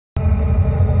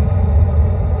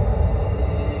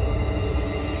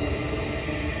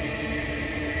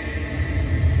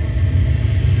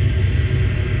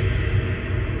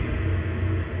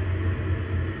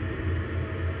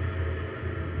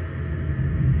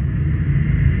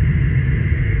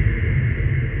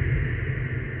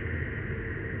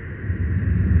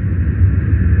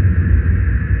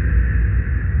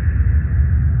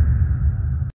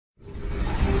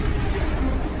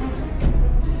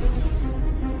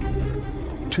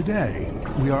Today,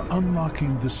 we are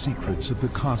unlocking the secrets of the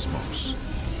cosmos.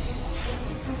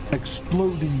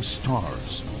 Exploding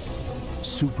stars,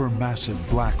 supermassive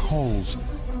black holes,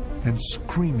 and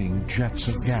screaming jets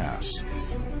of gas.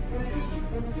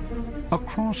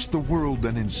 Across the world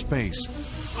and in space,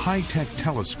 high-tech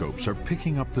telescopes are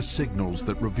picking up the signals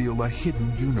that reveal a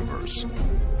hidden universe.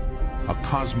 A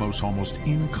cosmos almost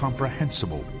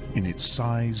incomprehensible in its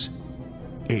size,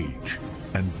 age,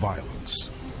 and violence.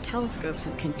 Telescopes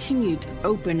have continued to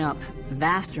open up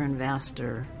vaster and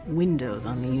vaster windows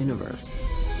on the universe.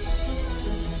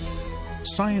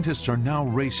 Scientists are now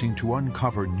racing to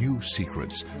uncover new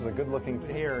secrets. This is a good-looking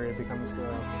thing. Here it becomes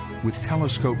with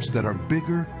telescopes that are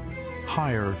bigger,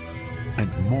 higher,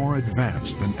 and more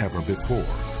advanced than ever before.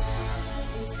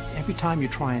 Every time you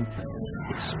try and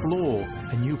explore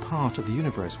a new part of the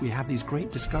universe, we have these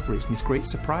great discoveries and these great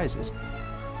surprises.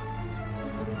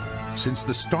 Since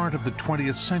the start of the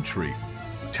 20th century,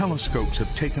 telescopes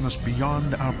have taken us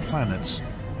beyond our planets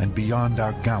and beyond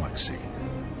our galaxy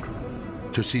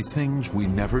to see things we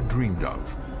never dreamed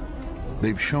of.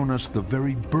 They've shown us the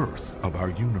very birth of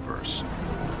our universe,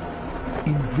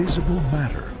 invisible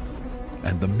matter,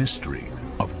 and the mystery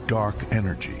of dark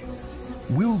energy.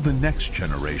 Will the next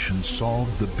generation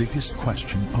solve the biggest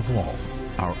question of all,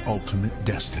 our ultimate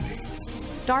destiny?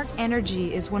 Dark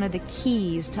energy is one of the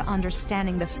keys to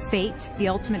understanding the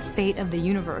ultimate fate of the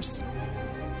universe.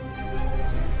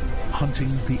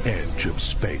 Hunting the edge of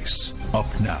space, up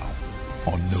now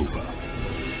on Nova.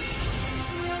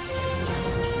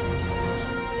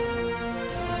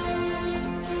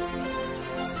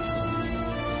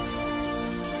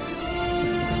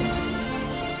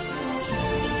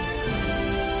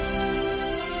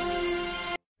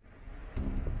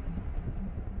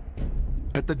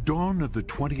 At the dawn of the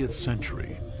 20th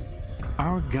century,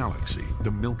 our galaxy,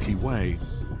 the Milky Way,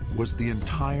 was the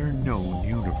entire known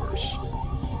universe.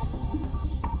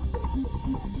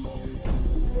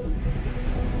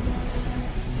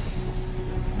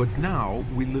 But now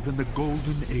we live in the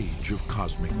golden age of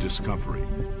cosmic discovery.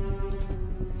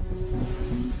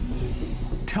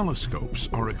 Telescopes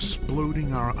are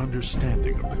exploding our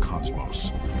understanding of the cosmos.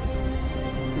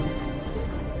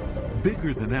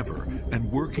 Bigger than ever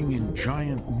and working in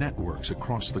giant networks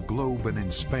across the globe and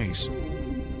in space,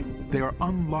 they are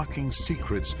unlocking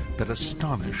secrets that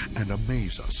astonish and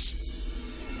amaze us.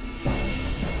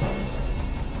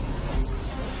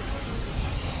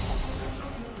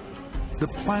 The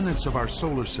planets of our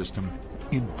solar system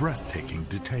in breathtaking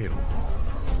detail.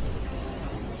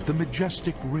 The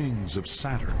majestic rings of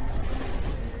Saturn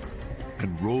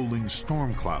and rolling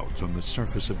storm clouds on the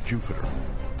surface of Jupiter.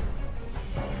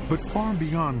 But far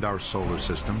beyond our solar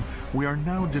system, we are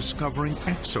now discovering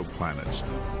exoplanets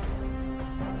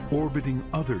orbiting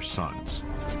other suns.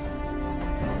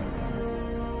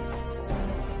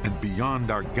 And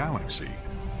beyond our galaxy,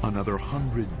 another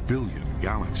 100 billion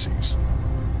galaxies,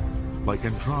 like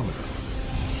Andromeda,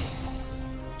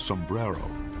 Sombrero,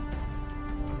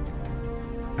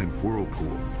 and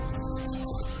Whirlpool,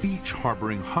 each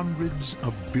harboring hundreds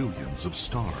of billions of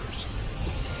stars.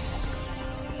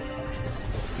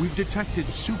 We've detected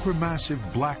supermassive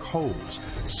black holes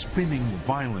spinning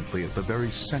violently at the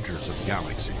very centers of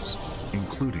galaxies,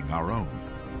 including our own.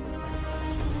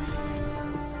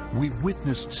 We've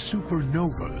witnessed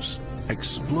supernovas,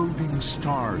 exploding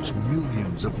stars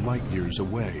millions of light years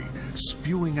away,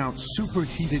 spewing out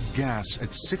superheated gas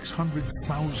at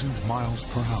 600,000 miles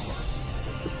per hour.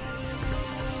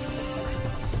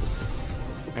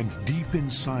 And deep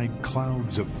inside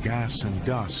clouds of gas and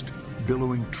dust,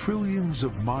 billowing trillions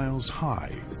of miles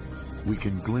high, we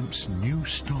can glimpse new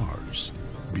stars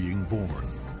being born.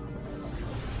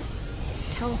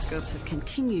 Telescopes have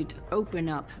continued to open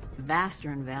up vaster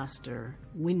and vaster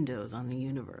windows on the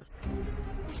universe.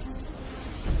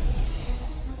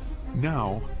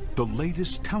 Now, the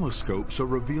latest telescopes are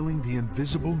revealing the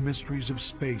invisible mysteries of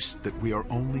space that we are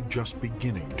only just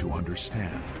beginning to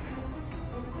understand.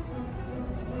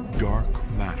 Dark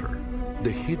matter,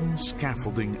 the hidden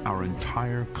scaffolding our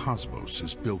entire cosmos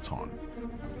is built on.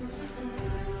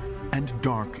 And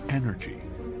dark energy,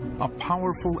 a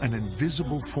powerful and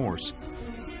invisible force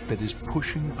that is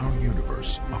pushing our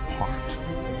universe apart.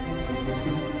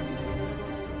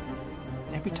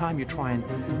 Every time you try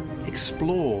and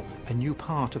explore a new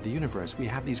part of the universe, we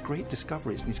have these great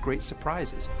discoveries and these great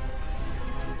surprises.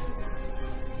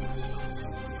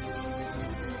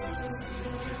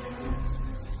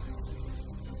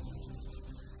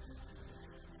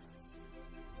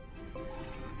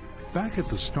 Back at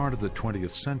the start of the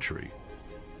 20th century,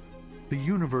 the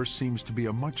universe seems to be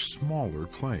a much smaller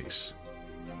place.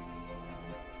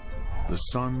 The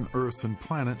sun, earth, and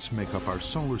planets make up our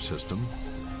solar system,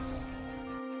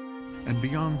 and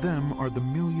beyond them are the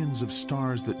millions of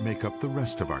stars that make up the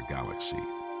rest of our galaxy,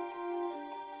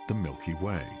 the Milky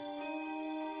Way.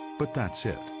 But that's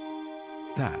it.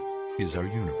 That is our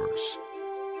universe.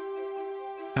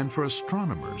 And for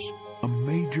astronomers, a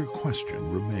major question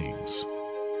remains.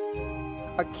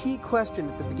 A key question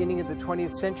at the beginning of the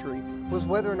 20th century was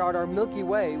whether or not our Milky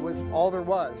Way was all there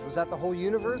was. Was that the whole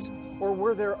universe, or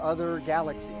were there other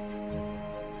galaxies?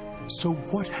 So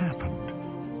what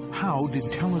happened? How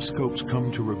did telescopes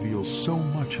come to reveal so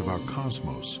much of our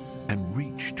cosmos and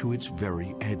reach to its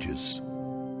very edges?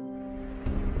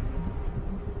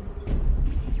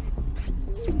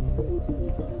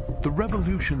 The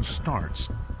revolution starts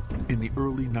in the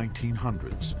early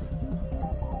 1900s.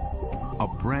 A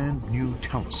brand new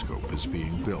telescope is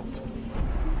being built.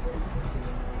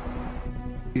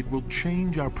 It will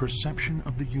change our perception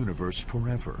of the universe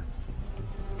forever,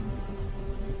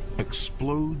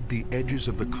 explode the edges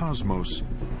of the cosmos,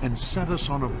 and set us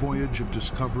on a voyage of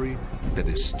discovery that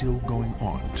is still going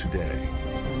on today.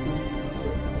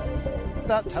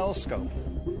 That telescope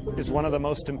is one of the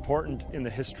most important in the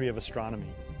history of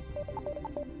astronomy.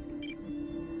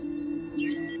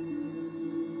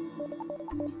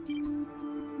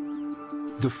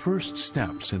 The first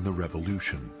steps in the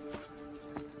revolution.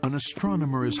 An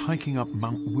astronomer is hiking up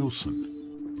Mount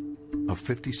Wilson, a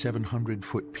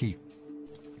 5,700-foot peak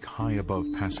high above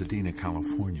Pasadena,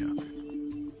 California.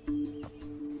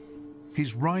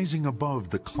 He's rising above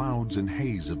the clouds and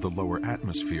haze of the lower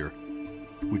atmosphere,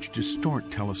 which distort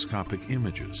telescopic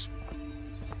images.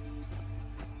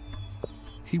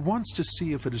 He wants to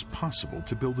see if it is possible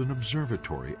to build an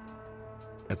observatory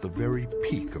at the very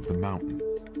peak of the mountain,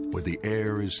 where the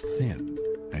air is thin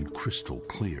and crystal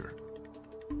clear.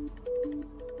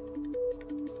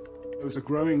 There was a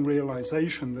growing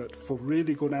realization that for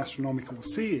really good astronomical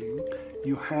seeing,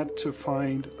 you had to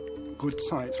find good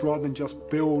sites rather than just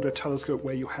build a telescope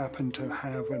where you happen to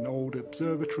have an old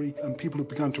observatory. And people have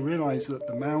begun to realize that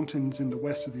the mountains in the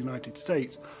west of the United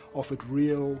States offered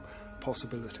real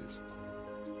possibilities.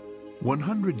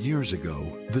 100 years ago,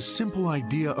 the simple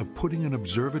idea of putting an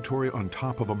observatory on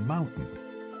top of a mountain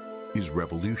is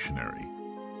revolutionary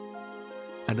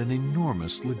and an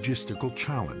enormous logistical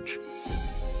challenge.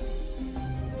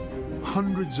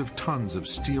 Hundreds of tons of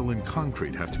steel and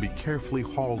concrete have to be carefully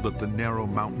hauled up the narrow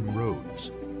mountain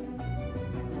roads.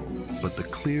 But the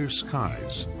clear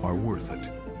skies are worth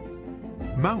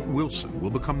it. Mount Wilson will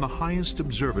become the highest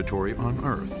observatory on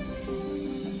Earth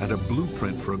and a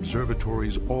blueprint for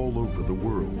observatories all over the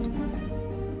world.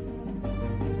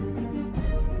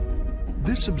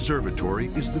 This observatory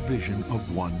is the vision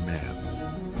of one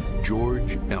man,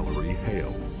 George Ellery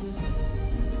Hale.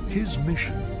 His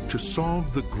mission: to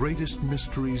solve the greatest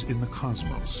mysteries in the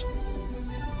cosmos,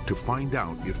 to find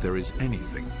out if there is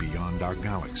anything beyond our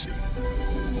galaxy.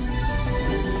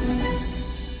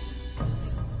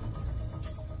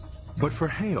 But for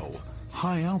Hale,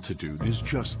 high altitude is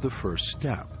just the first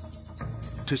step.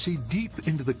 To see deep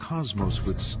into the cosmos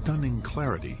with stunning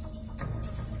clarity,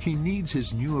 he needs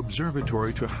his new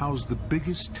observatory to house the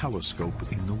biggest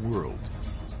telescope in the world.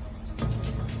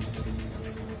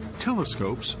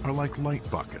 Telescopes are like light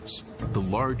buckets. The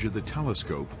larger the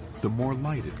telescope, the more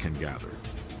light it can gather,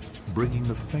 bringing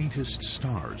the faintest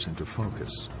stars into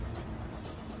focus.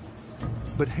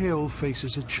 But Hale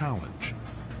faces a challenge.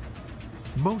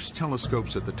 Most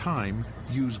telescopes at the time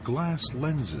use glass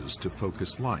lenses to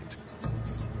focus light.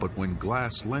 But when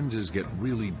glass lenses get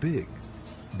really big,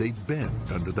 they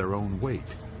bend under their own weight,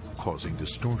 causing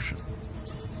distortion.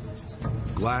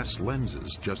 Glass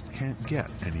lenses just can't get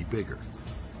any bigger.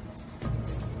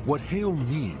 What Hale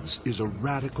needs is a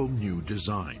radical new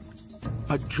design.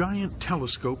 A giant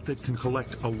telescope that can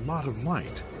collect a lot of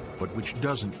light, but which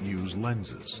doesn't use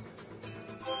lenses.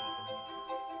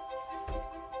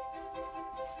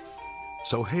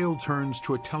 So Hale turns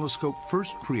to a telescope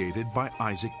first created by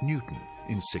Isaac Newton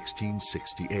in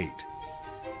 1668.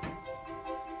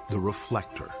 The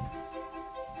reflector.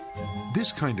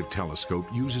 This kind of telescope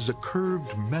uses a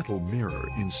curved metal mirror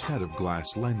instead of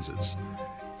glass lenses.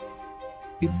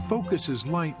 It focuses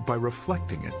light by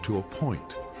reflecting it to a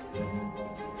point.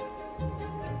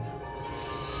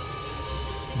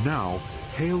 Now,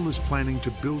 Hale is planning to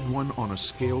build one on a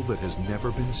scale that has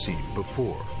never been seen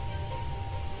before.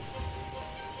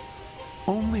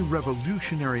 Only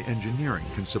revolutionary engineering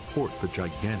can support the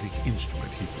gigantic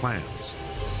instrument he plans,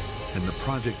 and the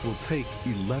project will take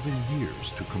 11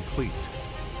 years to complete.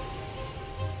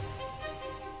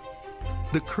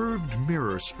 The curved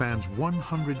mirror spans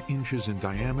 100 inches in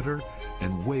diameter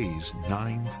and weighs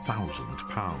 9,000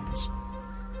 pounds.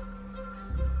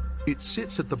 It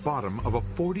sits at the bottom of a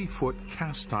 40-foot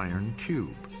cast iron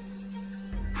cube,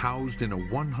 housed in a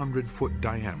 100-foot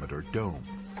diameter dome.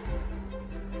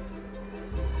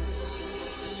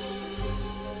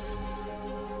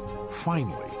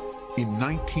 Finally, in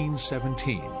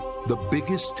 1917, the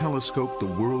biggest telescope the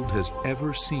world has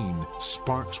ever seen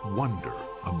sparks wonder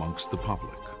amongst the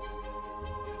public.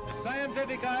 The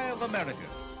scientific eye of America.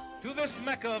 To this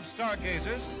mecca of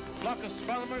stargazers flock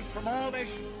astronomers from all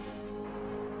nations.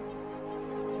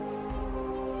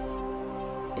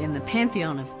 In the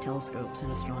pantheon of telescopes in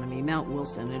astronomy, Mount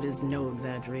Wilson, it is no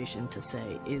exaggeration to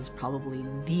say, is probably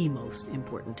the most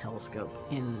important telescope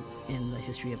in the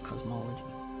history of cosmology.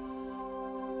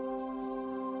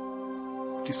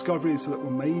 Discoveries that were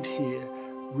made here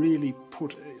really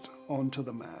put it onto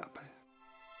the map.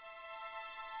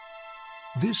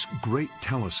 This great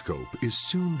telescope is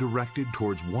soon directed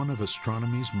towards one of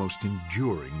astronomy's most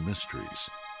enduring mysteries.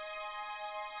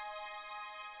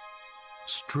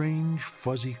 Strange,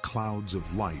 fuzzy clouds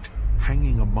of light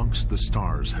hanging amongst the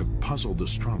stars have puzzled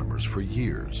astronomers for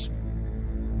years.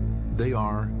 They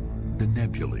are the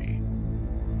nebulae.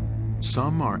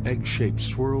 Some are egg-shaped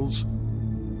swirls,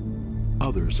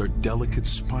 others are delicate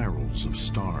spirals of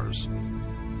stars.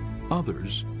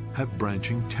 Others have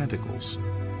branching tentacles.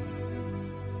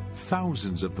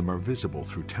 Thousands of them are visible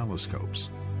through telescopes,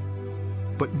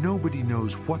 but nobody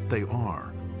knows what they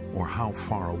are or how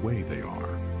far away they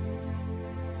are.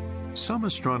 Some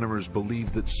astronomers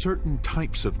believe that certain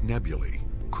types of nebulae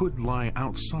could lie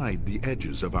outside the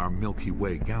edges of our Milky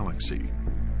Way galaxy.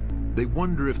 They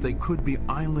wonder if they could be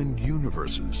island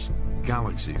universes,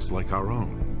 galaxies like our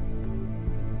own.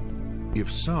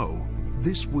 If so,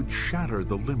 this would shatter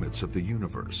the limits of the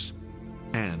universe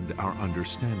and our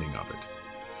understanding of it.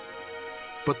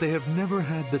 But they have never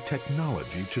had the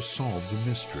technology to solve the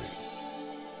mystery.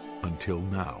 Until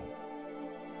now.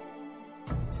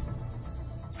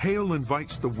 Hale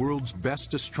invites the world's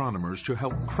best astronomers to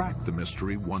help crack the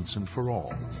mystery once and for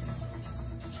all.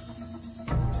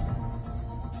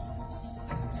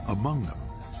 Among them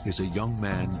is a young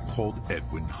man called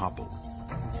Edwin Hubble.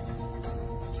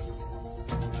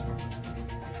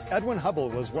 Edwin Hubble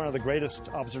was one of the greatest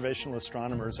observational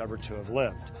astronomers ever to have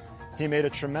lived. He made a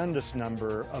tremendous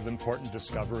number of important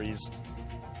discoveries.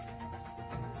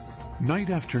 Night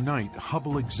after night,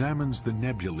 Hubble examines the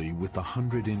nebulae with the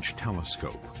 100-inch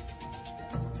telescope.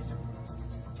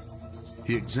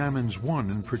 He examines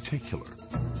one in particular,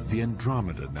 the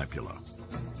Andromeda Nebula,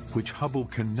 which Hubble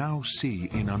can now see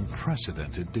in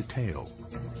unprecedented detail.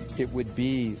 It would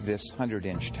be this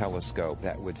 100-inch telescope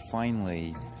that would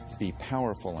finally be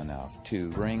powerful enough to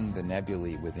bring the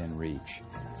nebulae within reach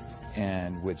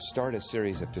and would start a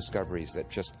series of discoveries that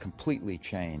just completely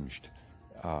changed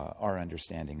our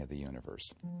understanding of the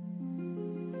universe.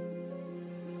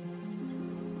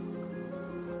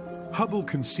 Hubble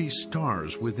can see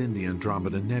stars within the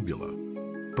Andromeda Nebula,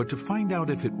 but to find out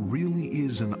if it really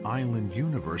is an island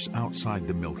universe outside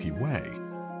the Milky Way,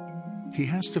 he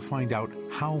has to find out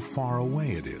how far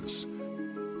away it is.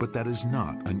 But that is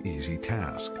not an easy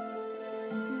task.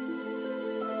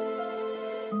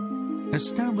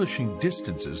 Establishing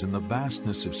distances in the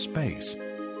vastness of space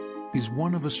is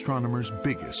one of astronomers'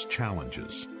 biggest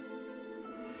challenges.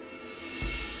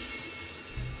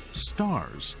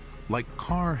 Stars, like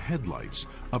car headlights,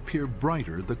 appear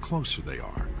brighter the closer they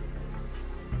are.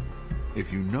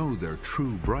 If you know their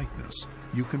true brightness,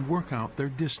 you can work out their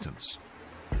distance.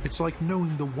 It's like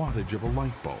knowing the wattage of a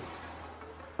light bulb.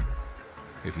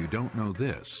 If you don't know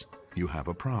this, you have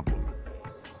a problem.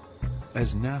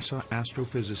 As NASA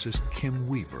astrophysicist Kim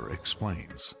Weaver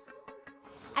explains.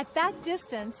 At that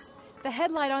distance, the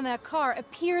headlight on that car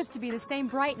appears to be the same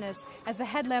brightness as the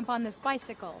headlamp on this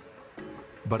bicycle.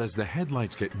 But as the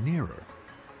headlights get nearer,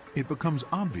 it becomes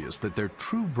obvious that their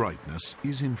true brightness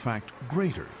is in fact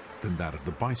greater than that of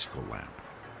the bicycle lamp.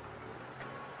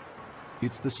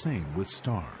 It's the same with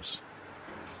stars.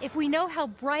 If we know how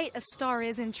bright a star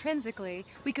is intrinsically,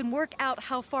 we can work out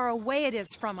how far away it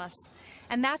is from us.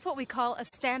 And that's what we call a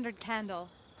standard candle.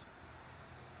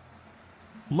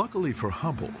 Luckily for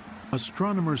Hubble,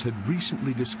 astronomers had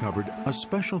recently discovered a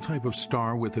special type of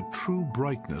star with a true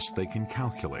brightness they can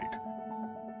calculate.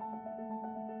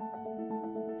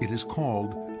 It is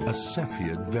called a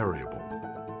Cepheid variable.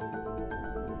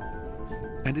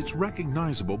 And it's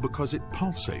recognizable because it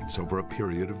pulsates over a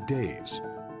period of days.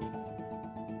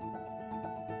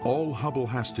 All Hubble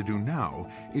has to do now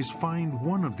is find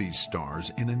one of these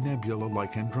stars in a nebula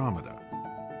like Andromeda.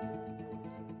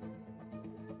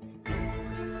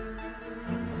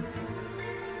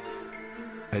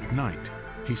 At night,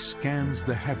 he scans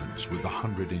the heavens with a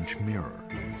 100-inch mirror.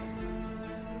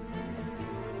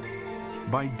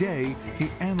 By day, he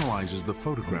analyzes the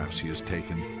photographs he has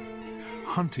taken,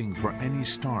 hunting for any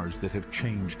stars that have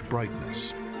changed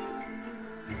brightness.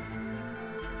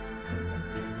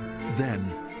 Then,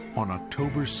 on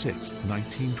October 6,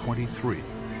 1923,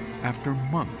 after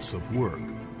months of work,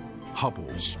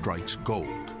 Hubble strikes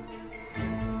gold,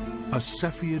 a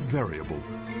Cepheid variable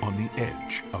on the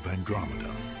edge of Andromeda.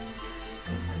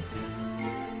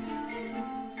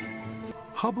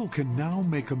 Hubble can now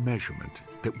make a measurement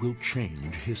that will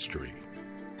change history: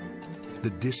 the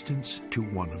distance to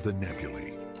one of the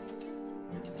nebulae.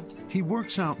 He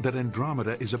works out that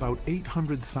Andromeda is about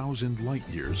 800,000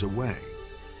 light-years away.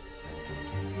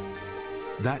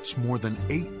 That's more than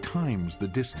 8 times the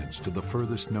distance to the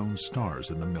furthest known stars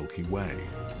in the Milky Way.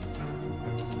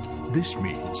 This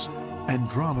means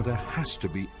Andromeda has to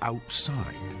be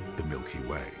outside the Milky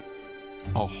Way,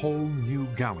 a whole new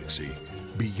galaxy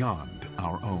beyond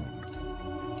our own.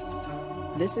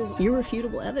 This is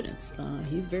irrefutable evidence.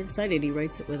 He's very excited. He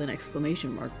writes it with an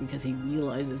exclamation mark because he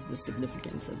realizes the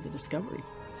significance of the discovery.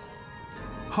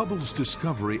 Hubble's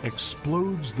discovery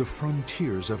explodes the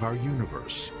frontiers of our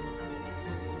universe.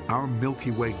 Our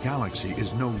Milky Way galaxy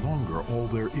is no longer all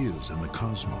there is in the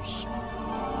cosmos.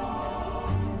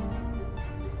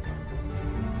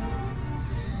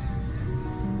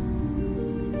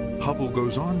 Hubble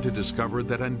goes on to discover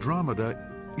that Andromeda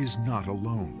is not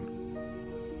alone.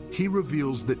 He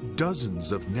reveals that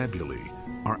dozens of nebulae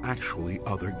are actually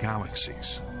other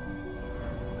galaxies.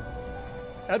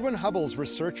 Edwin Hubble's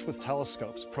research with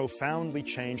telescopes profoundly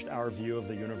changed our view of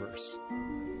the universe.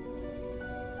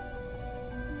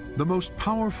 The most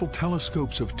powerful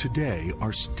telescopes of today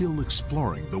are still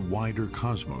exploring the wider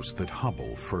cosmos that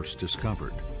Hubble first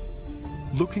discovered.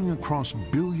 Looking across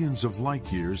billions of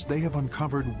light years, they have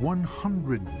uncovered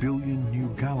 100 billion new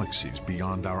galaxies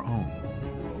beyond our own,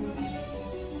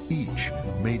 each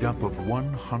made up of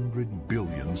 100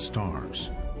 billion stars.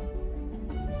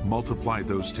 Multiply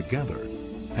those together,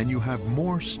 and you have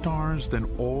more stars than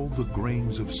all the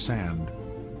grains of sand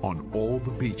on all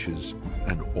the beaches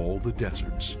and all the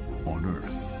deserts on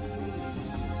Earth.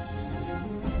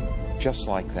 Just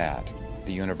like that,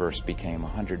 the universe became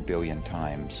 100 billion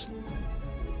times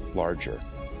larger.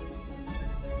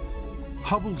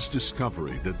 Hubble's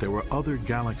discovery that there were other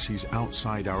galaxies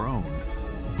outside our own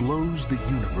blows the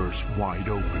universe wide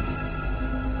open.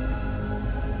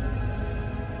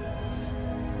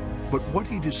 But what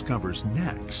he discovers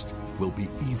next will be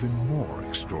even more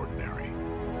extraordinary.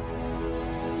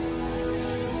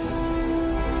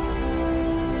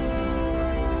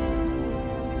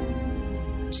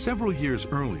 Several years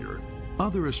earlier,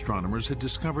 other astronomers had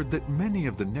discovered that many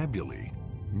of the nebulae,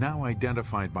 now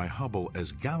identified by Hubble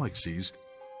as galaxies,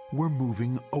 were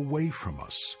moving away from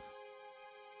us.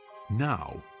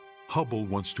 Now, Hubble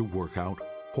wants to work out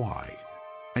why,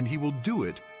 and he will do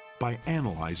it by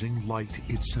analyzing light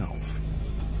itself.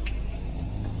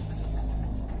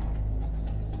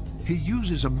 He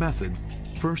uses a method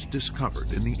first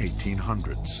discovered in the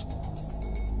 1800s.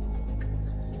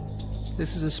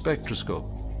 This is a spectroscope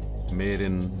made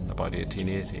in about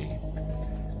 1880.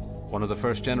 One of the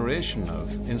first generation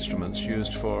of instruments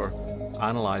used for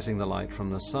analyzing the light from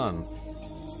the sun.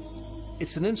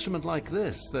 It's an instrument like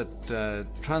this that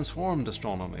transformed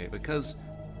astronomy, because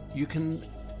you can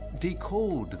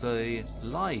decode the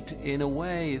light in a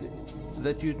way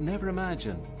that you'd never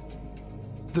imagine.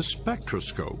 The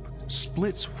spectroscope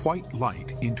splits white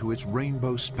light into its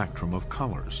rainbow spectrum of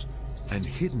colors, and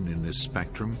hidden in this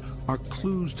spectrum are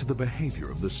clues to the behavior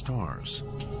of the stars.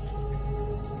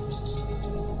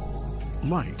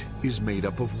 Light is made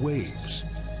up of waves,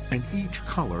 and each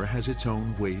color has its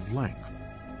own wavelength.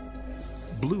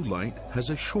 Blue light has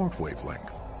a short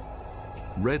wavelength.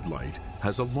 Red light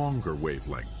has a longer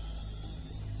wavelength.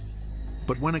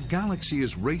 But when a galaxy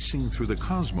is racing through the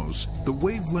cosmos, the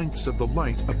wavelengths of the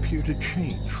light appear to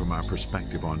change from our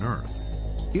perspective on Earth.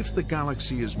 If the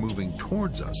galaxy is moving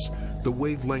towards us, the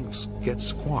wavelengths get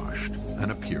squashed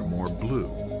and appear more blue.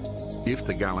 If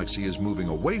the galaxy is moving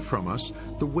away from us,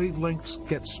 the wavelengths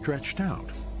get stretched out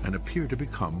and appear to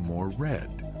become more red.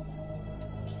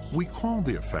 We call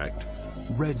the effect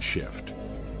redshift.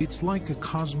 It's like a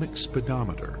cosmic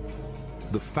speedometer.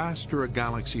 The faster a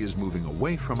galaxy is moving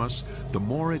away from us, the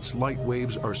more its light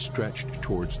waves are stretched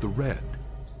towards the red.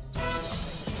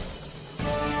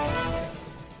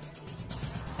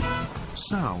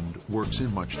 Sound works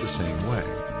in much the same way,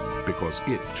 because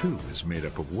it too is made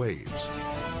up of waves,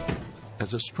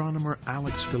 as astronomer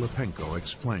Alex Filippenko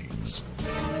explains.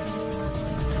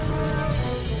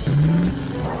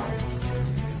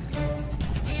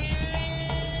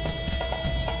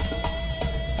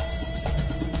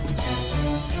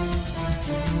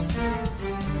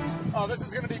 Oh, this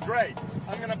is going to be great.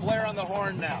 I'm going to blare on the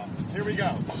horn now. Here we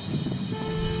go.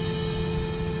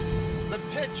 The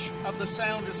pitch of the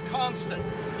sound is constant,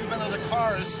 even though the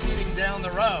car is speeding down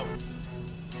the road.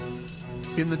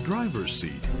 In the driver's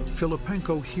seat,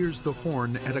 Filipenko hears the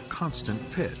horn at a constant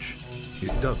pitch.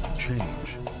 It doesn't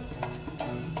change.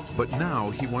 But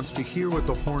now he wants to hear what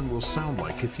the horn will sound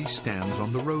like if he stands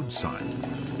on the roadside.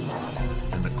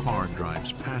 And the car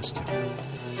drives past him.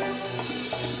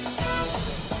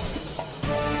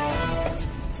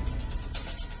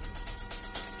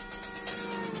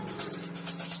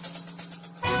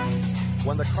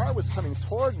 When the car was coming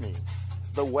toward me,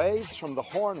 the waves from the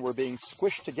horn were being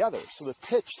squished together, so the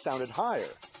pitch sounded higher.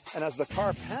 And as the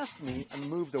car passed me and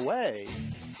moved away,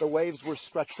 the waves were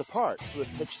stretched apart, so the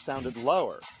pitch sounded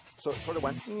lower. So it sort of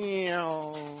went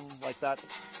like that.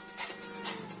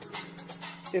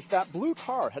 If that blue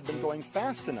car had been going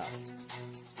fast enough,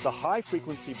 the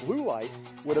high-frequency blue light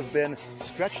would have been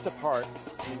stretched apart,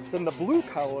 then the blue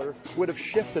color would have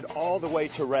shifted all the way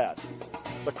to red.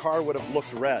 The car would have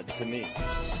looked red to me.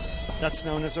 That's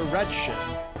known as a redshift.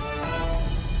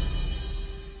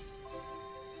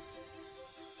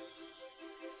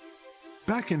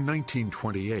 Back in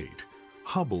 1928,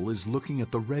 Hubble is looking at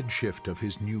the redshift of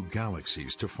his new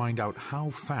galaxies to find out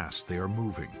how fast they are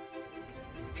moving.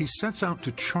 He sets out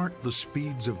to chart the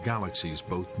speeds of galaxies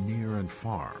both near and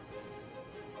far.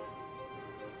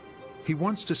 He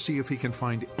wants to see if he can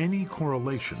find any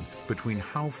correlation between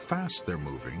how fast they're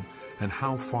moving and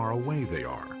how far away they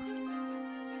are.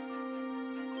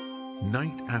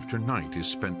 Night after night is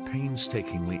spent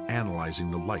painstakingly analyzing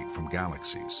the light from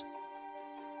galaxies.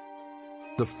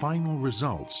 The final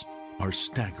results are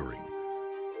staggering.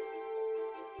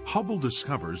 Hubble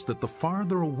discovers that the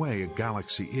farther away a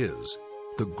galaxy is,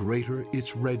 the greater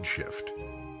its redshift,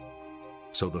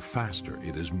 so the faster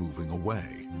it is moving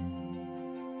away.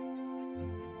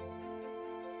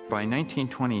 By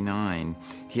 1929,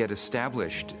 he had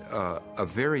established a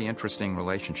very interesting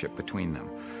relationship between them.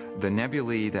 The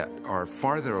nebulae that are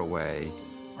farther away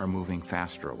are moving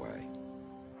faster away.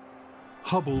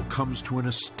 Hubble comes to an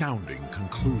astounding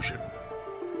conclusion.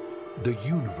 The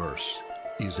universe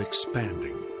is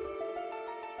expanding.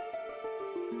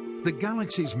 The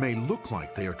galaxies may look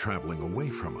like they are traveling away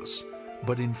from us,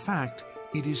 but in fact,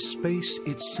 it is space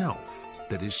itself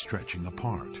that is stretching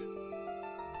apart.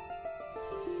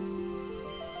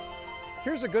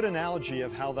 Here's a good analogy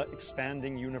of how the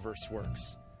expanding universe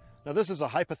works. Now, this is a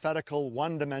hypothetical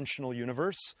one-dimensional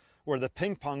universe where the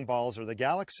ping-pong balls are the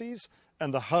galaxies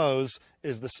and the hose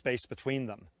is the space between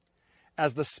them.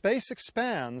 As the space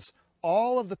expands,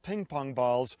 all of the ping-pong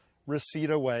balls recede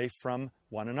away from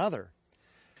one another.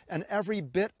 And every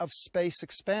bit of space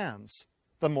expands.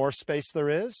 The more space there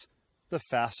is, the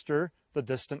faster the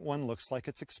distant one looks like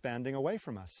it's expanding away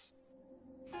from us.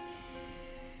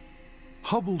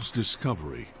 Hubble's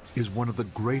discovery is one of the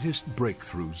greatest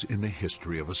breakthroughs in the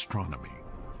history of astronomy.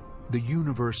 The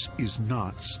universe is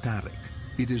not static.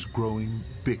 It is growing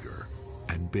bigger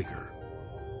and bigger.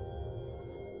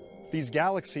 These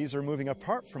galaxies are moving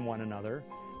apart from one another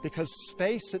because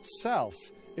space itself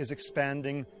is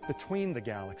expanding between the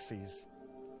galaxies.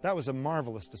 That was a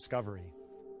marvelous discovery.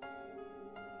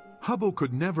 Hubble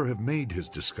could never have made his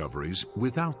discoveries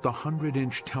without the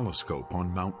 100-inch telescope on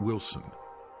Mount Wilson.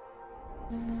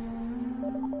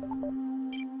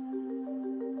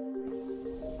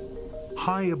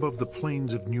 High above the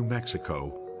plains of New Mexico,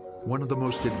 one of the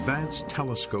most advanced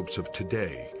telescopes of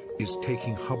today is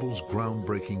taking Hubble's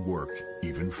groundbreaking work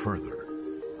even further.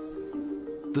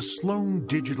 The Sloan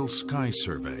Digital Sky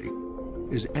Survey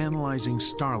is analyzing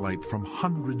starlight from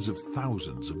hundreds of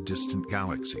thousands of distant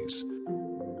galaxies.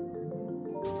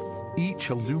 Each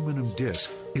aluminum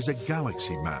disk is a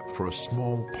galaxy map for a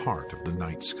small part of the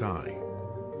night sky.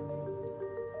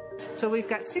 So we've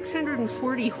got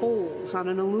 640 holes on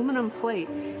an aluminum plate.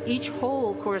 Each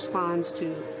hole corresponds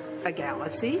to a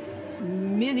galaxy,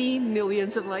 many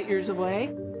millions of light years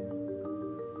away.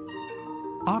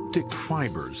 Optic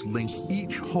fibers link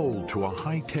each hole to a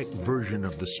high-tech version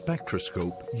of the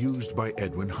spectroscope used by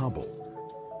Edwin Hubble.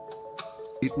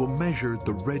 It will measure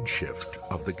the redshift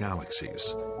of the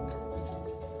galaxies.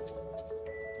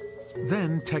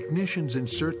 Then technicians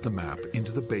insert the map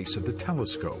into the base of the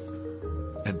telescope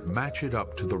and match it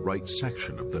up to the right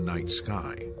section of the night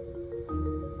sky.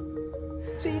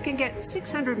 So you can get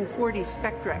 640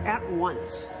 spectra at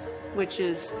once, which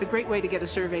is a great way to get a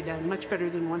survey done, much better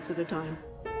than once at a time.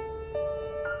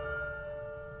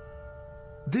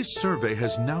 This survey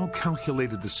has now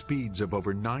calculated the speeds of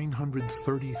over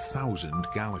 930,000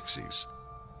 galaxies,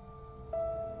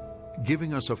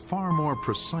 giving us a far more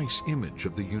precise image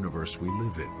of the universe we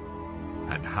live in.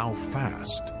 and how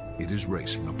fast it is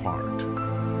racing apart.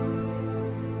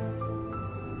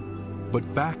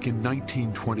 But back in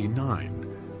 1929,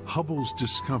 Hubble's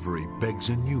discovery begs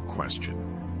a new question.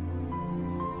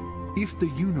 If the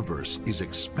universe is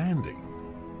expanding,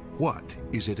 what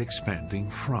is it expanding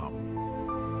from?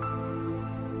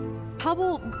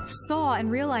 Hubble saw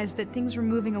and realized that things were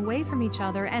moving away from each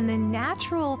other, and the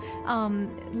natural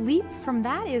leap from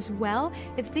that is, well,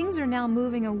 if things are now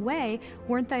moving away,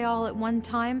 weren't they all at one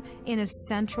time in a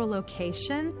central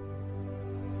location?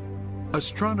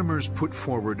 Astronomers put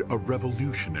forward a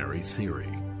revolutionary theory,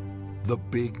 the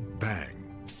Big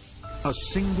Bang, a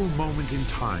single moment in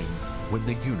time when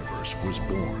the universe was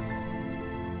born.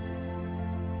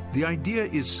 The idea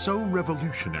is so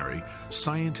revolutionary,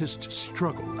 scientists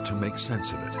struggle to make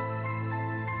sense of it.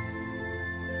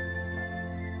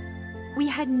 We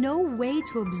had no way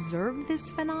to observe this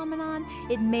phenomenon.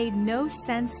 It made no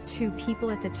sense to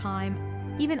people at the time.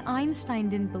 Even Einstein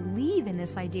didn't believe in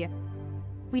this idea.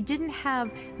 We didn't have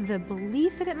the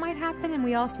belief that it might happen, and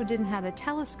we also didn't have the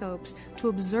telescopes to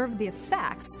observe the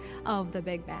effects of the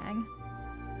Big Bang.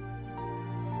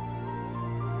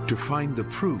 To find the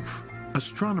proof,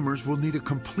 astronomers will need a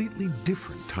completely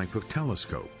different type of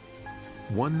telescope,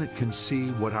 one that can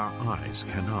see what our eyes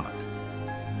cannot.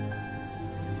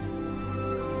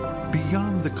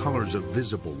 Beyond the colors of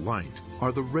visible light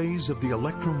are the rays of the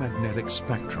electromagnetic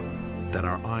spectrum that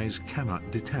our eyes cannot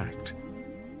detect.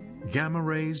 Gamma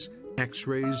rays,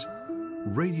 X-rays,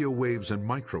 radio waves and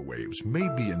microwaves may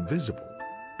be invisible,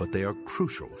 but they are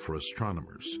crucial for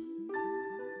astronomers.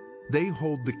 They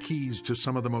hold the keys to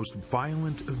some of the most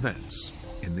violent events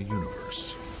in the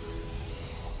universe.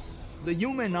 The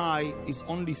human eye is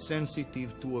only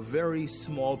sensitive to a very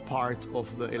small part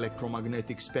of the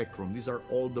electromagnetic spectrum. These are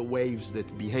all the waves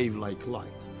that behave like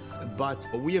light. But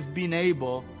we have been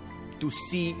able to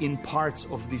see in parts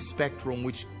of this spectrum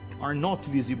which are not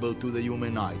visible to the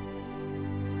human eye.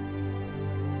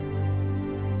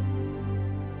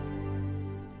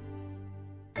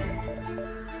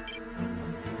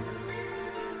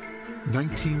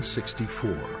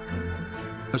 (1964).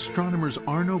 Astronomers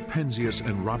Arno Penzias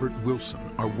and Robert Wilson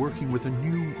are working with a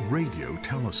new radio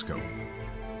telescope.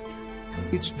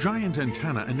 Its giant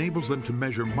antenna enables them to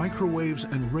measure microwaves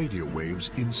and radio waves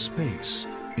in space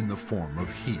in the form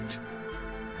of heat.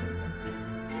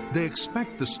 They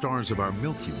expect the stars of our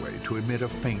Milky Way to emit a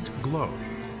faint glow,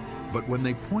 but when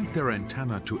they point their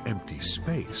antenna to empty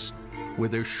space, where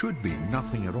there should be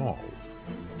nothing at all,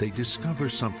 they discover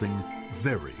something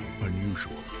very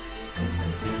unusual.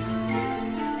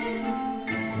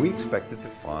 We expected to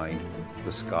find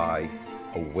the sky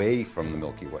away from the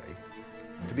Milky Way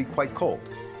to be quite cold,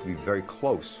 to be very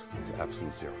close to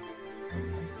absolute zero.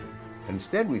 And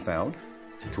instead we found,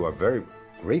 to our very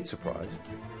great surprise,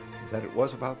 that it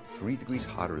was about 3 degrees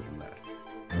hotter than that.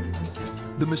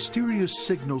 The mysterious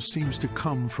signal seems to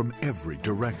come from every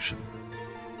direction.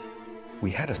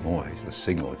 We had a noise, a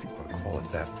signal, if you want to call it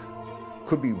that.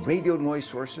 Could be radio noise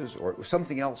sources or it was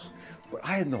something else, but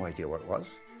I had no idea what it was.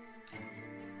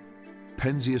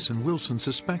 Penzias and Wilson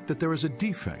suspect that there is a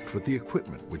defect with the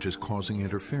equipment which is causing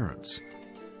interference.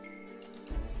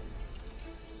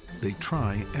 They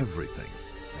try everything,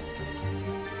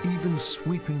 even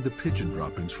sweeping the pigeon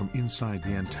droppings from inside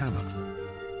the antenna.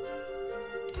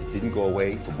 It didn't go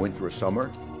away from winter or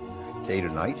summer, day to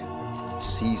night,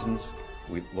 seasons.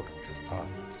 We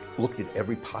looked at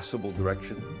every possible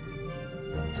direction.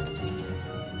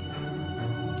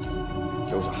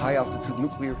 There was a high-altitude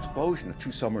nuclear explosion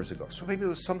 2 summers ago, so maybe there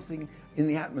was something in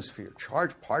the atmosphere,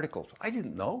 charged particles. I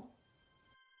didn't know.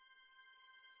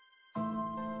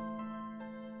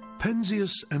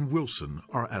 Penzias and Wilson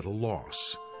are at a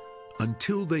loss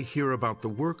until they hear about the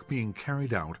work being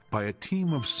carried out by a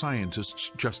team of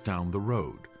scientists just down the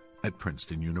road at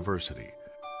Princeton University.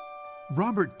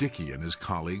 Robert Dicke and his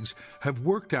colleagues have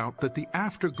worked out that the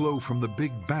afterglow from the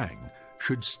Big Bang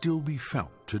should still be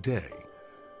felt today.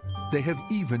 They have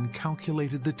even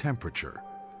calculated the temperature,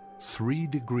 3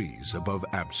 degrees above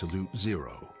absolute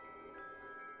zero.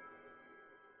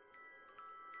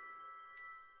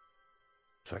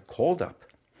 So I called up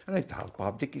and I dialed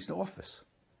Bob Dickey's office.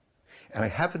 And I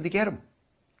happened to get him.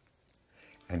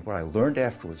 And what I learned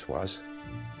afterwards was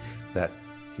that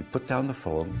he put down the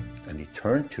phone and he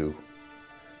turned to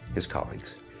his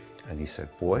colleagues and he said,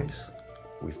 "Boys,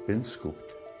 we've been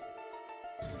scooped."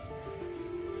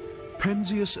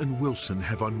 Penzias and Wilson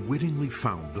have unwittingly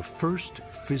found the first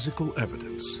physical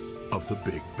evidence of the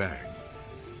Big Bang.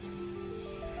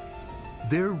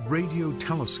 Their radio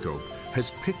telescope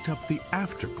has picked up the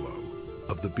afterglow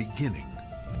of the beginning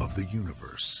of the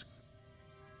universe.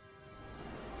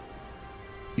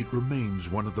 it remains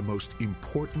one of the most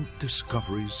important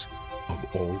discoveries of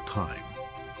all time.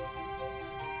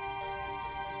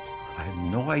 I had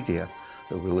no idea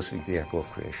that we were listening to the echo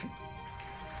of creation.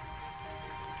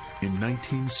 In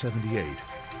 1978,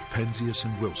 Penzias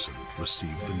and Wilson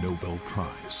received the Nobel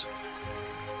Prize.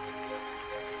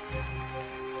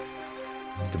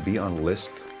 To be on a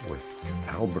list with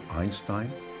Albert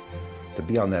Einstein, to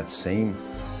be on that same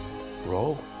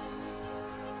row,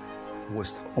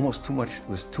 was almost too much.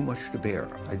 Was too much to bear.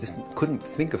 I just couldn't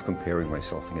think of comparing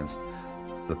myself against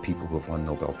the people who have won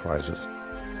Nobel Prizes.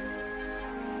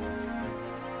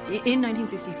 In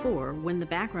 1964, when the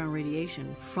background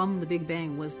radiation from the Big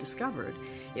Bang was discovered,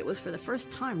 it was for the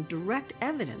first time direct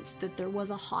evidence that there was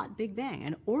a hot Big Bang,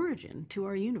 an origin to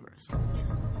our universe.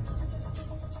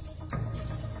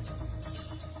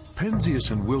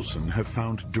 Penzias and Wilson have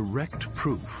found direct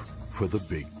proof for the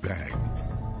Big Bang.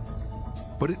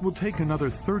 But it will take another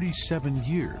 37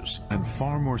 years and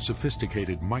far more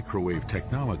sophisticated microwave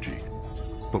technology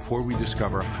before we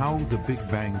discover how the Big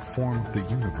Bang formed the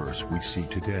universe we see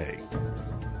today.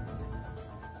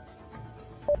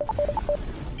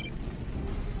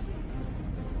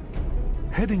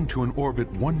 Heading to an orbit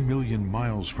 1 million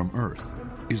miles from Earth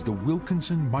is the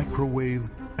Wilkinson Microwave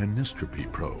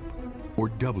Anisotropy Probe, or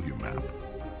WMAP.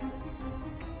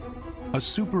 A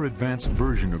super-advanced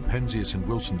version of Penzias and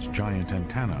Wilson's giant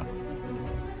antenna,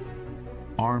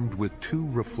 armed with 2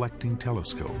 reflecting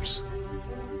telescopes.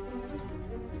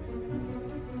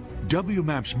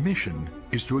 WMAP's mission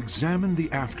is to examine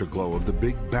the afterglow of the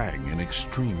Big Bang in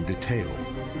extreme detail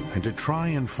and to try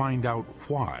and find out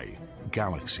why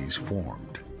galaxies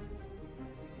formed.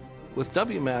 With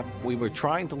WMAP, we were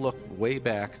trying to look way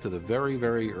back to the very,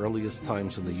 very earliest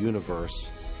times in the universe.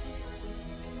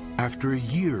 After a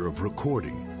year of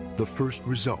recording, the first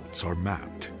results are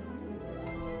mapped.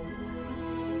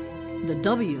 The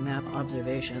WMAP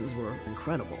observations were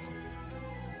incredible.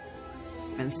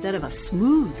 Instead of a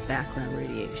smooth background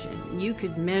radiation, you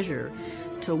could measure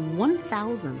to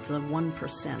 1,000th of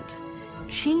 1%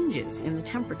 changes in the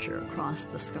temperature across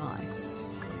the sky.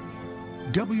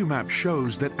 WMAP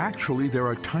shows that actually there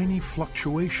are tiny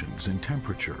fluctuations in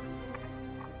temperature.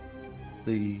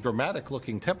 The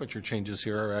dramatic-looking temperature changes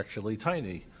here are actually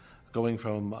tiny, going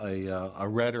from a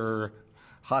redder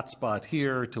hot spot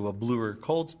here to a bluer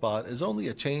cold spot is only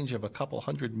a change of a couple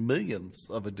 100 millionths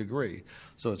of a degree.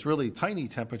 So it's really tiny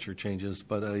temperature changes,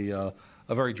 but a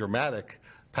very dramatic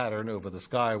pattern over the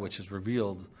sky, which has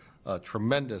revealed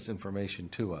tremendous information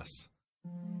to us.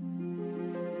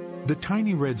 The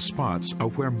tiny red spots are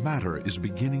where matter is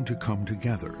beginning to come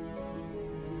together,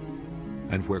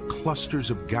 and where clusters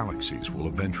of galaxies will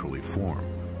eventually form.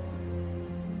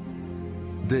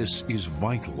 This is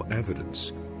vital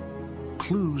evidence,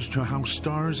 clues to how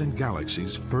stars and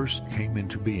galaxies first came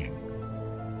into being.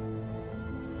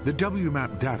 The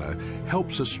WMAP data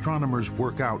helps astronomers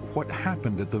work out what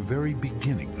happened at the very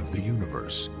beginning of the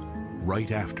universe,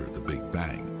 right after the Big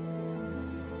Bang.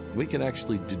 We can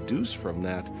actually deduce from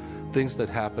that things that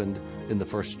happened in the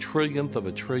first trillionth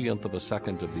of a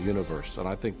second of the universe. And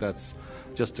I think that's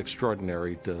just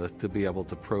extraordinary to be able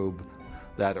to probe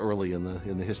that early in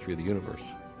the history of the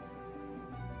universe.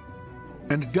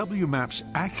 And WMAP's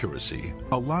accuracy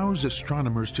allows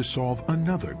astronomers to solve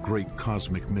another great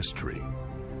cosmic mystery: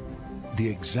 the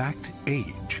exact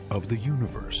age of the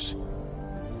universe.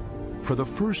 For the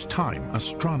first time,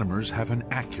 astronomers have an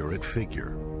accurate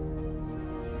figure.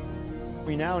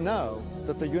 We now know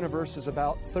that the universe is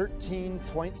about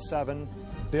 13.7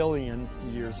 billion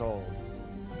years old.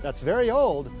 That's very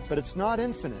old, but it's not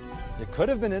infinite. It could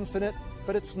have been infinite,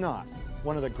 but it's not.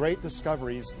 One of the great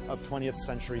discoveries of 20th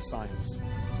century science.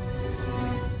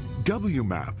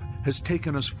 WMAP has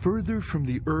taken us further from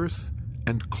the Earth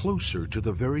and closer to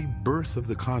the very birth of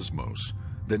the cosmos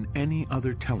than any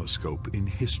other telescope in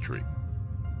history.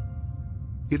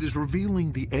 It is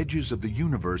revealing the edges of the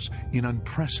universe in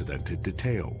unprecedented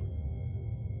detail.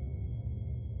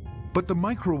 But the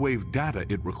microwave data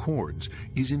it records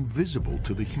is invisible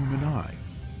to the human eye.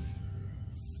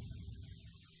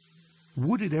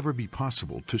 Would it ever be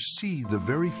possible to see the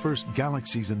very first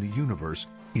galaxies in the universe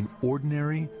in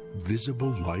ordinary,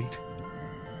 visible light?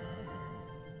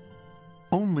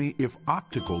 Only if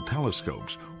optical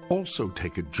telescopes also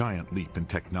take a giant leap in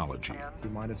technology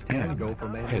and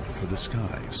head for the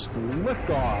skies.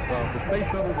 Liftoff of the Space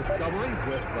Shuttle Discovery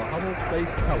with the Hubble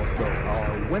Space Telescope,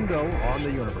 our window on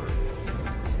the universe.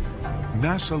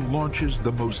 NASA launches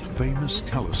the most famous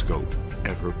telescope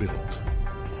ever built.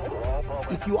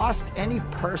 If you ask any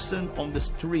person on the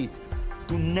street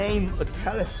to name a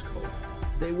telescope,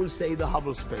 they will say the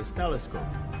Hubble Space Telescope.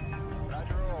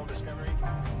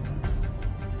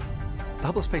 The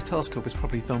Hubble Space Telescope is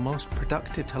probably the most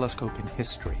productive telescope in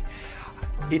history.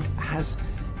 It has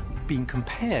been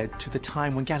compared to the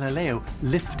time when Galileo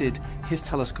lifted his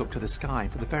telescope to the sky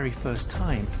for the very first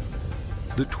time.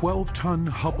 The 12-ton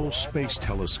Hubble Space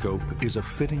Telescope is a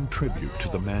fitting tribute to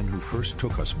the man who first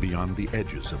took us beyond the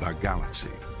edges of our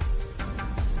galaxy.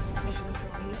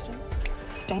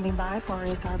 Standing by for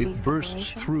SRB's It bursts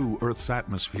declaration. through Earth's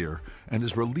atmosphere and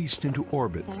is released into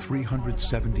orbit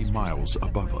 370 miles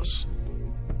above us.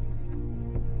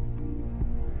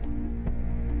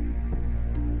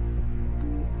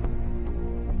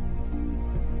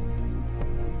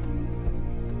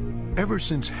 Ever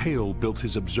since Hale built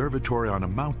his observatory on a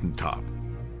mountaintop,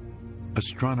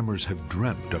 astronomers have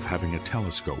dreamt of having a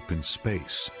telescope in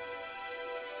space.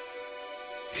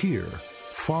 Here,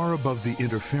 far above the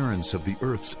interference of the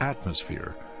Earth's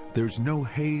atmosphere, there's no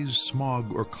haze,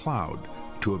 smog, or cloud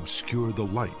to obscure the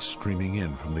light streaming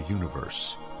in from the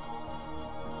universe.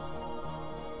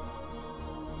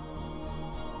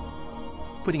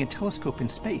 Putting a telescope in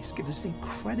space gives us an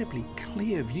incredibly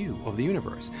clear view of the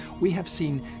universe. We have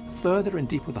seen further and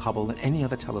deeper with the Hubble than any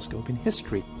other telescope in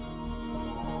history.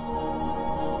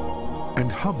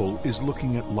 And Hubble is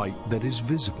looking at light that is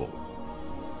visible.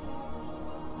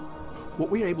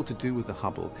 What we're able to do with the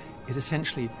Hubble is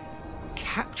essentially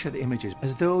capture the images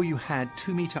as though you had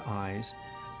 2-meter eyes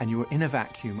and you were in a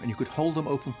vacuum and you could hold them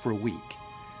open for a week.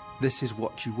 This is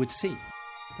what you would see.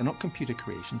 They're not computer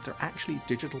creations, they're actually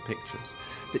digital pictures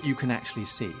that you can actually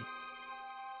see.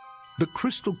 The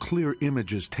crystal clear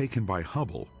images taken by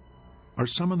Hubble are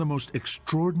some of the most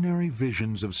extraordinary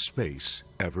visions of space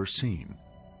ever seen.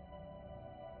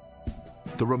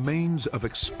 The remains of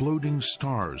exploding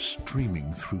stars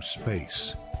streaming through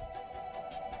space.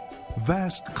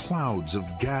 Vast clouds of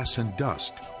gas and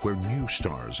dust where new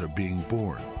stars are being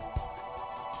born.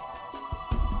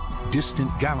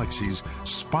 Distant galaxies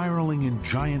spiraling in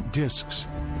giant disks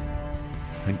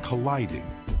and colliding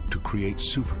to create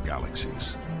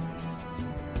supergalaxies.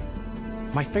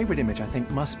 My favorite image, I think,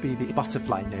 must be the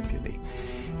Butterfly Nebulae.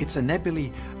 It's a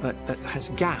nebulae that has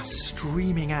gas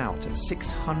streaming out at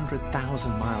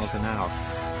 600,000 miles an hour.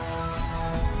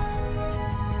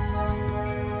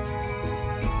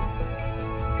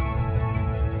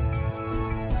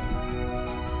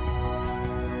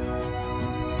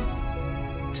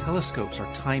 Telescopes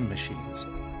are time machines.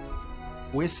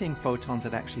 We're seeing photons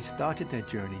that actually started their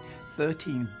journey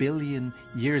 13 billion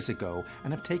years ago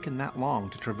and have taken that long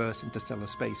to traverse interstellar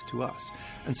space to us.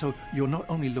 And so you're not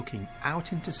only looking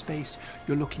out into space,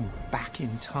 you're looking back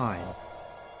in time.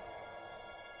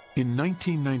 In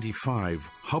 1995,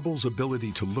 Hubble's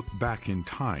ability to look back in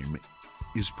time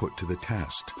is put to the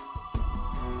test.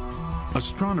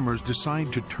 Astronomers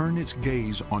decide to turn its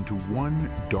gaze onto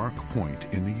one dark point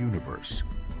in the universe,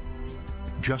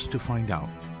 just to find out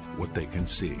what they can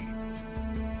see.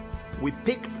 We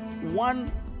picked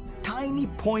one tiny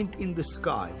point in the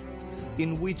sky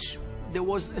in which there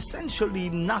was essentially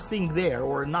nothing there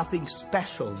or nothing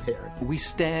special there. We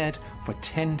stared for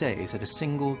 10 days at a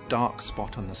single dark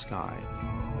spot on the sky.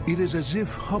 It is as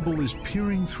if Hubble is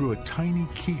peering through a tiny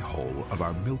keyhole of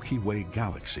our Milky Way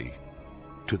galaxy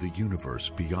to the universe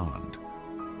beyond.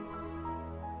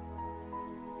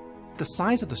 The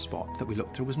size of the spot that we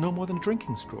looked through was no more than a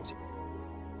drinking straw.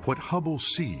 What Hubble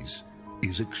sees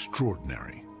is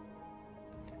extraordinary.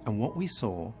 And what we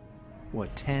saw were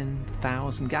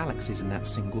 10,000 galaxies in that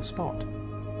single spot.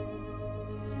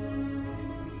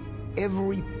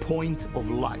 Every point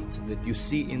of light that you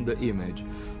see in the image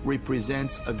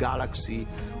represents a galaxy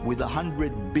with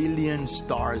 100 billion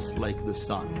stars like the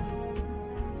Sun.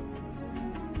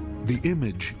 The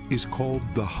image is called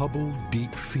the Hubble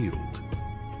Deep Field.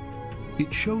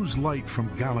 It shows light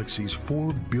from galaxies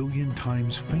 4 billion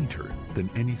times fainter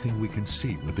than anything we can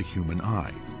see with the human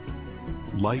eye.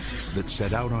 Light that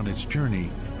set out on its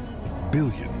journey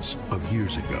billions of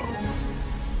years ago.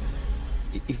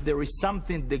 If there is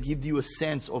something that gives you a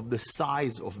sense of the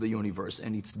size of the universe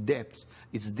and its depth,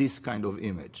 it's this kind of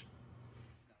image.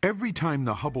 Every time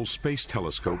the Hubble Space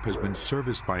Telescope has been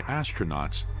serviced by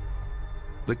astronauts,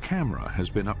 the camera has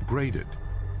been upgraded.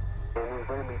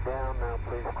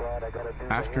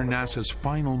 After NASA's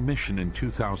final mission in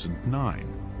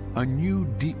 2009, a new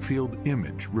deep field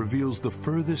image reveals the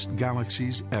furthest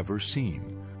galaxies ever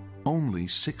seen, only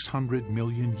 600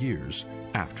 million years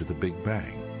after the Big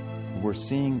Bang. We're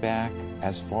seeing back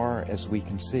as far as we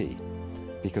can see,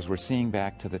 because we're seeing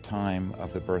back to the time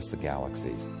of the births of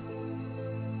galaxies.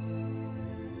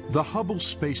 The Hubble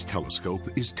Space Telescope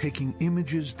is taking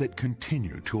images that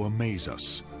continue to amaze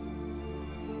us.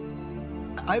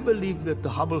 I believe that the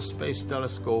Hubble Space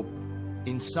Telescope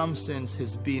in some sense,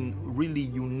 has been really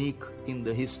unique in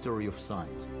the history of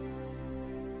science.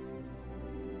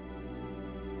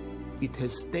 It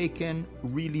has taken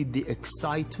really the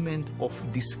excitement of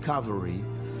discovery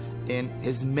and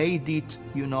has made it,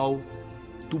 you know,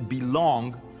 to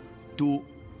belong to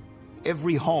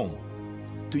every home,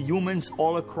 to humans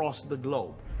all across the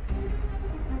globe.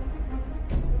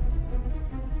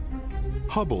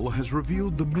 Hubble has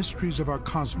revealed the mysteries of our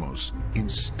cosmos in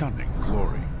stunning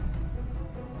glory.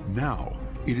 Now,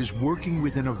 it is working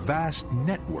within a vast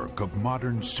network of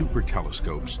modern super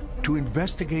telescopes to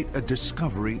investigate a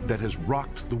discovery that has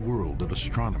rocked the world of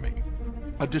astronomy.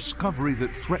 A discovery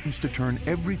that threatens to turn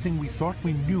everything we thought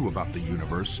we knew about the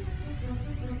universe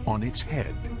on its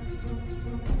head.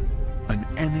 An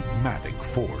enigmatic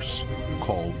force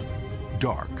called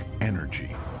dark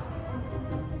energy.